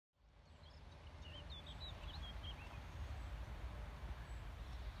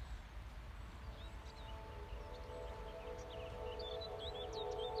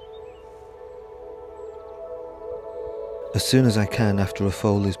As soon as I can after a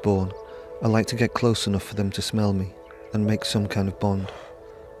foal is born, I like to get close enough for them to smell me and make some kind of bond.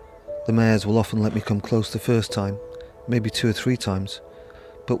 The mares will often let me come close the first time, maybe 2 or 3 times,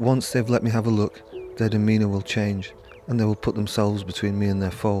 but once they've let me have a look, their demeanour will change and they will put themselves between me and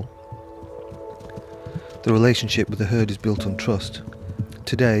their foal. The relationship with the herd is built on trust.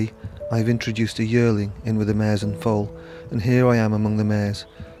 Today, I have introduced a yearling in with the mares and foal, and here I am among the mares,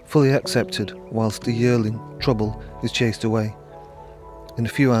 fully accepted, whilst the yearling, Trouble, is chased away. In a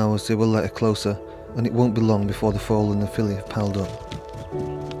few hours they will let her closer, and it won't be long before the foal and the filly have palled up.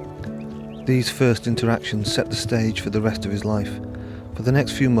 These first interactions set the stage for the rest of his life. For the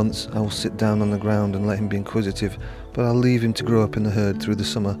next few months I will sit down on the ground and let him be inquisitive, but I'll leave him to grow up in the herd through the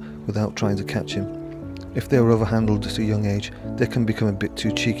summer without trying to catch him. If they are overhandled at a young age, they can become a bit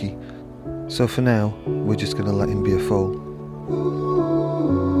too cheeky. So for now, we're just going to let him be a foal.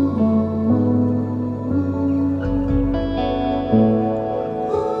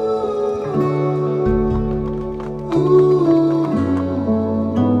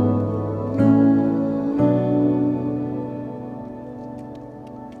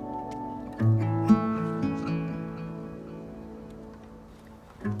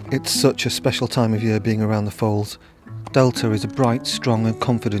 It's such a special time of year being around the foals. Delta is a bright, strong and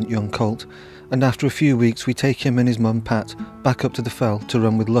confident young colt, and after a few weeks we take him and his mum Pat back up to the fell to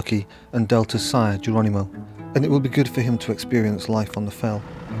run with Lucky and Delta's sire Geronimo, and it will be good for him to experience life on the fell.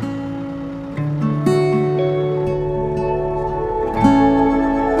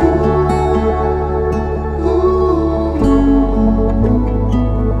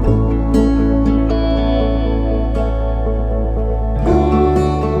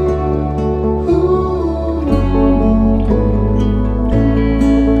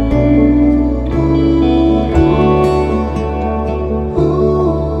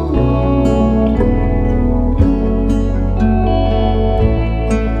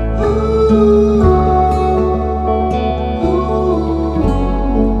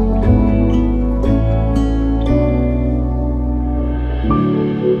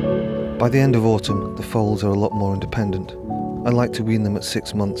 By the end of autumn, the foals are a lot more independent. I like to wean them at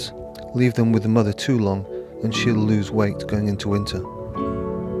 6 months. Leave them with the mother too long and she'll lose weight going into winter.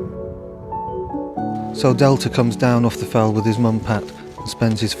 So Delta comes down off the fell with his mum Pat and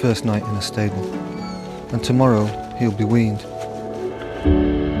spends his first night in a stable. And tomorrow he'll be weaned.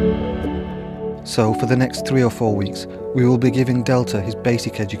 So for the next 3 or 4 weeks, we will be giving Delta his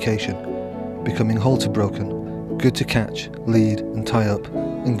basic education, becoming halter broken, good to catch, lead and tie up,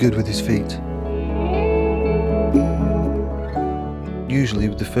 and good with his feet. Usually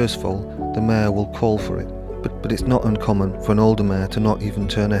with the first foal, the mare will call for it, but it's not uncommon for an older mare to not even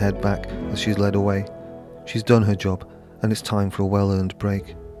turn her head back as she's led away. She's done her job, and it's time for a well-earned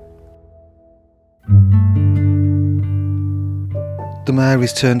break. The mare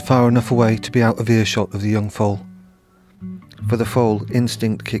is turned far enough away to be out of earshot of the young foal. For the foal,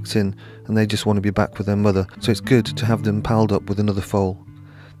 instinct kicks in and they just want to be back with their mother, so it's good to have them palled up with another foal.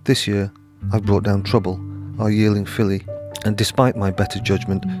 This year, I've brought down Trouble, our yearling filly, and despite my better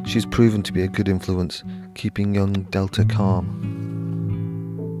judgment, she's proven to be a good influence, keeping young Delta calm.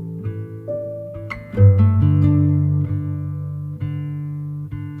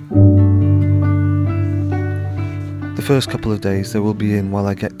 The first couple of days they will be in while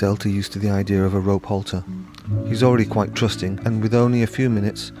I get Delta used to the idea of a rope halter. He's already quite trusting, and with only a few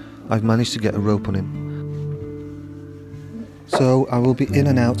minutes, I've managed to get a rope on him. So I will be in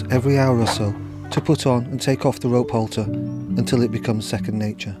and out every hour or so to put on and take off the rope halter until it becomes second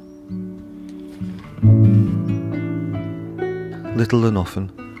nature. Little and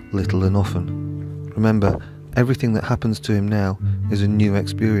often, little and often. Remember, everything that happens to him now is a new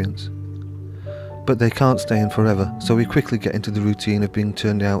experience. But they can't stay in forever, so we quickly get into the routine of being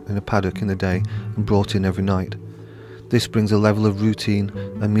turned out in a paddock in the day and brought in every night. This brings a level of routine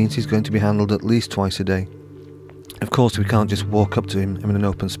and means he's going to be handled at least twice a day. Of course, we can't just walk up to him in an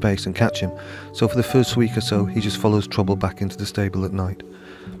open space and catch him, so for the first week or so he just follows Trouble back into the stable at night.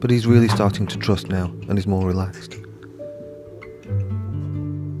 But he's really starting to trust now and is more relaxed.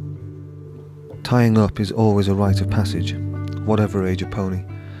 Tying up is always a rite of passage, whatever age of pony.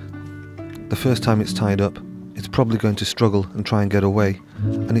 The first time it's tied up, it's probably going to struggle and try and get away,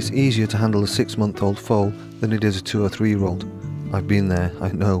 and it's easier to handle a 6-month-old foal than it is a 2 or 3-year-old. I've been there, I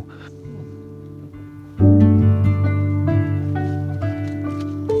know.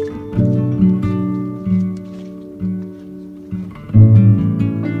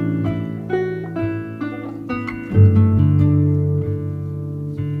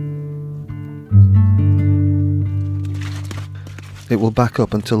 It will back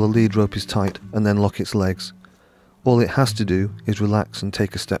up until the lead rope is tight and then lock its legs. All it has to do is relax and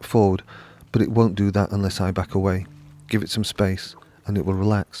take a step forward, but it won't do that unless I back away. Give it some space and it will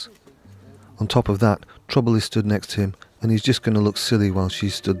relax. On top of that, Trouble is stood next to him and he's just going to look silly while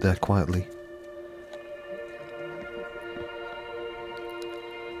she's stood there quietly.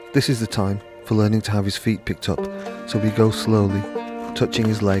 This is the time for learning to have his feet picked up, so we go slowly, touching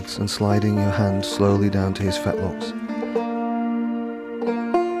his legs and sliding your hand slowly down to his fetlocks.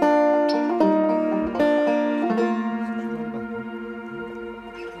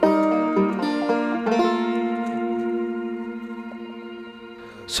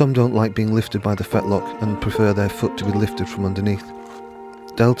 Some don't like being lifted by the fetlock and prefer their foot to be lifted from underneath.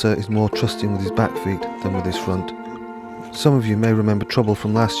 Delta is more trusting with his back feet than with his front. Some of you may remember Trouble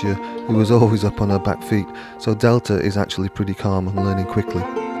from last year, who was always up on her back feet, so Delta is actually pretty calm and learning quickly.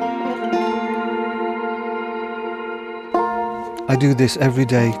 I do this every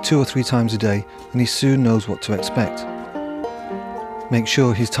day, 2 or 3 times a day, and he soon knows what to expect. Make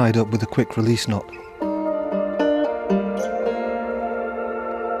sure he's tied up with a quick release knot.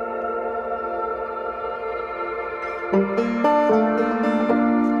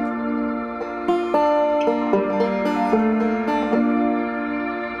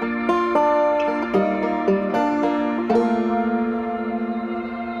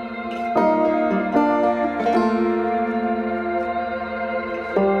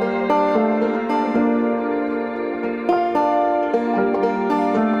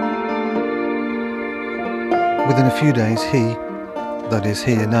 Within a few days that is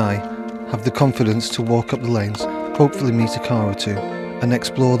he and I, have the confidence to walk up the lanes, hopefully meet a car or two, and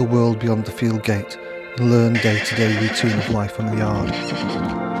explore the world beyond the field gate and learn day-to-day routine of life in the yard.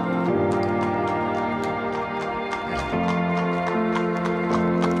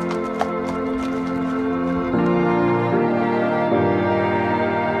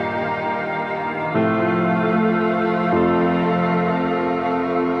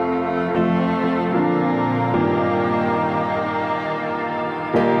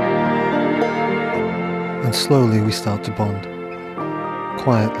 And slowly we start to bond.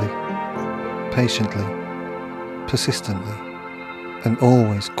 Quietly, patiently, persistently, and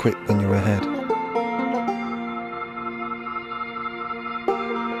always quick when you're ahead.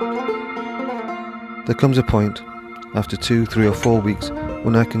 There comes a point, after 2, 3 or 4 weeks,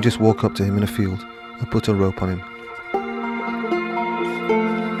 when I can just walk up to him in a field and put a rope on him.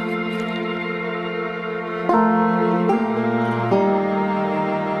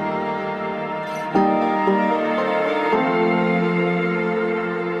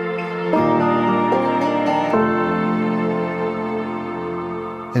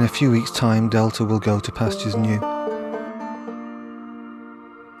 In a few weeks' time, Delta will go to pastures new.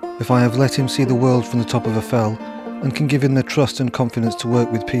 If I have let him see the world from the top of a fell and can give him the trust and confidence to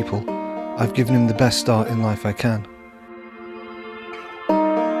work with people, I've given him the best start in life I can.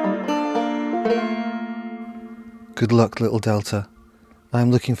 Good luck, little Delta. I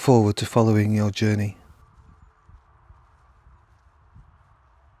am looking forward to following your journey.